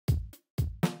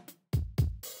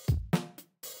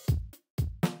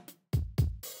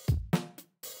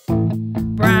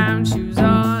brown shoes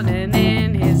on, and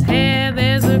in his hair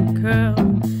there's a curl.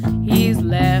 He's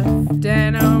left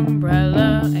an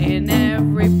umbrella in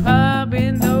every pub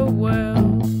in the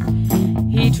world.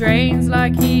 He trains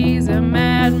like he's a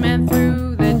madman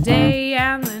through the day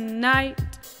and the night,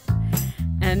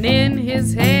 and in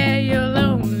his hair you'll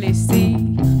only see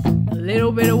a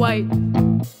little bit of white.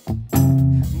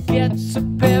 Gets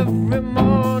up every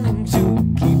morning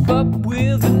to keep up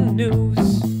with the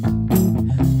news.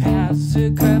 Has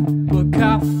a cup of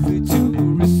coffee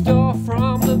to restore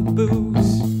from the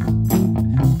booze.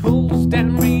 Pulls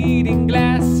down reading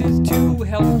glasses to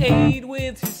help aid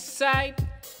with his sight.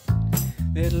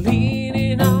 They're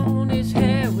leaning on his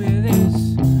hair with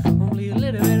his only a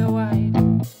little bit of white.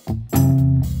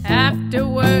 After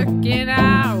working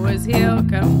hours he'll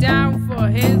come down for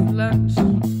his lunch,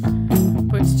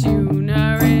 puts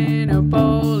tuna in a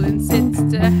bowl and sits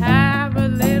to have a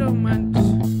little munch.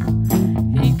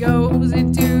 He goes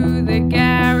into the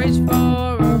garage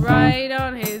for a ride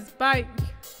on his bike,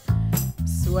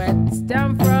 sweats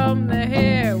down from the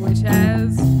hair which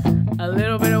has a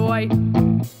little bit of white.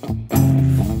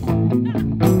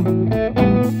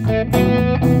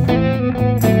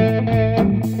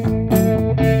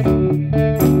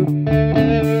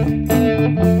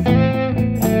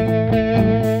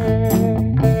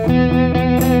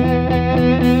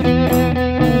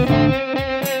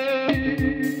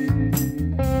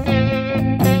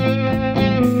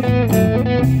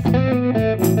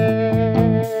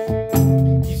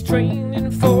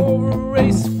 Training for a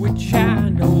race, which I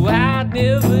know I'd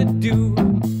never do.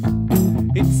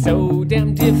 It's so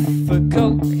damn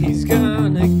difficult, he's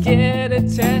gonna get a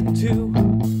tattoo.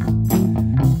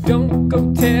 Don't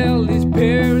go tell his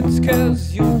parents,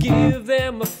 'cause you'll give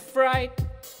them a fright.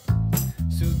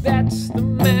 So that's the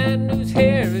man whose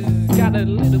hair has got a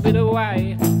little bit of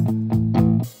white.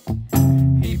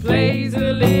 He plays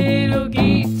a little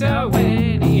guitar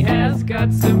when he has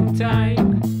got some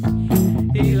time.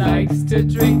 He likes to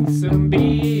drink some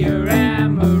beer,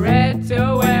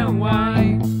 amaretto and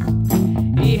wine.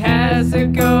 He has a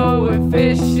go at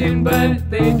fishing, but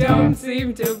they don't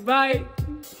seem to bite.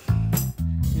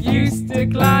 Used to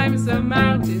climb some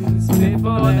mountains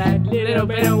before that little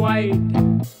bit of white.